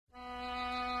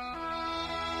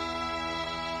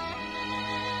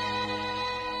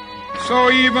So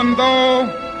even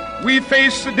though we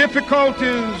face the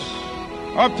difficulties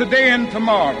of today and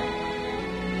tomorrow,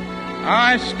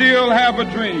 I still have a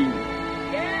dream.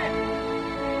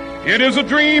 It is a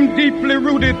dream deeply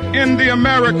rooted in the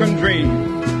American dream.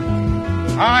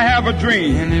 I have a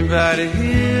dream. Anybody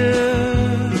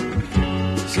here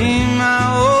seen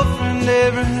my old friend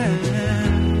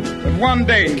Abraham? But one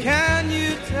day, Can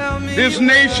you tell me this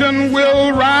nation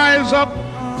will rise up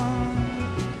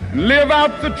and live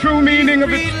out the true meaning of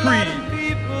its creed.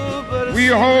 We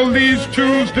hold these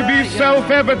truths to be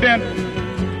self-evident.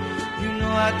 You know,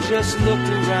 I just looked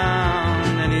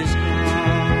around and he's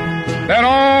gone. That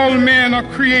all men are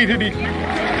created equal.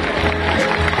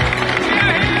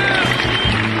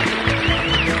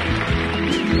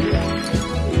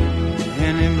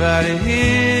 Anybody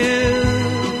here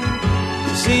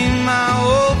seen my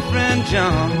old friend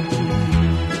John?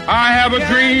 I have a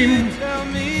dream Tell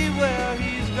me where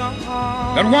he's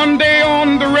gone. that one day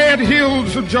on the red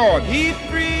hills of Georgia, He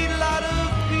freed a lot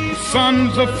of people.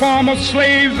 sons of former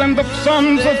slaves and the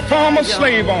sons of former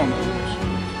slave owners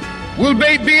will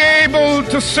be able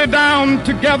to sit down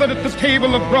together at the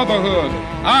table of brotherhood.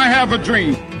 I have a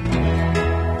dream.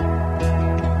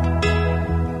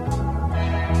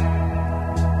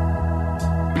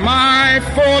 My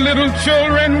 4 little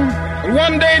children will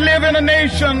one day live in a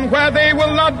nation where they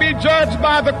will not be judged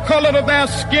by the color of their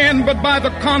skin, but by the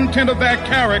content of their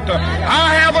character.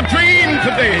 I have a dream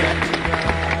today.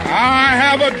 I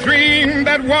have a dream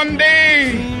that one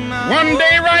day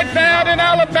right there in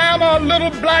Alabama, little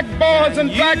black boys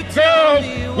and black girls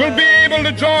will be able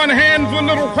to join hands with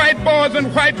little white boys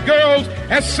and white girls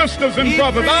as sisters and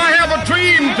brothers. I have a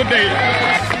dream today.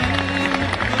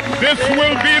 This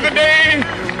will be the day.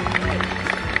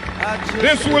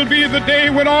 This will be the day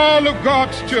when all of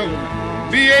God's children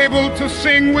be able to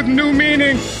sing with new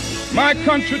meaning, my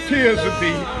country, tears of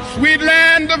thee. Sweet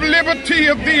land of liberty,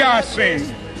 of thee I sing.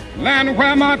 Land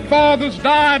where my fathers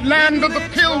died, land of the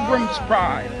pilgrim's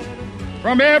pride.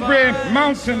 From every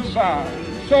mountainside,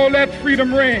 so let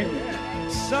freedom ring.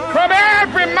 From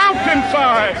every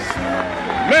mountainside,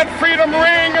 let freedom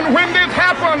ring. And when this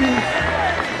happens,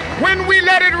 when we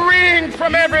let it ring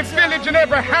from every village and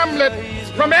every hamlet,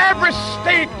 from every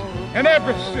state and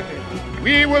every city,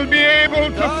 we will be able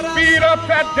to speed up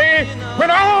that day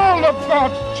when all of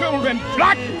God's children,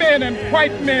 black men and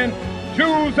white men,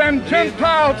 Jews and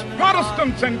Gentiles,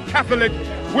 Protestants and Catholics,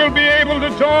 will be able to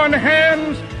join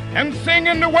hands and sing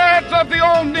in the words of the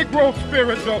old Negro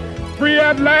spiritual, free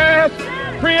at last,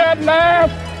 free at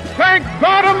last. Thank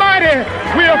God Almighty,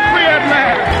 we are free at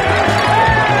last.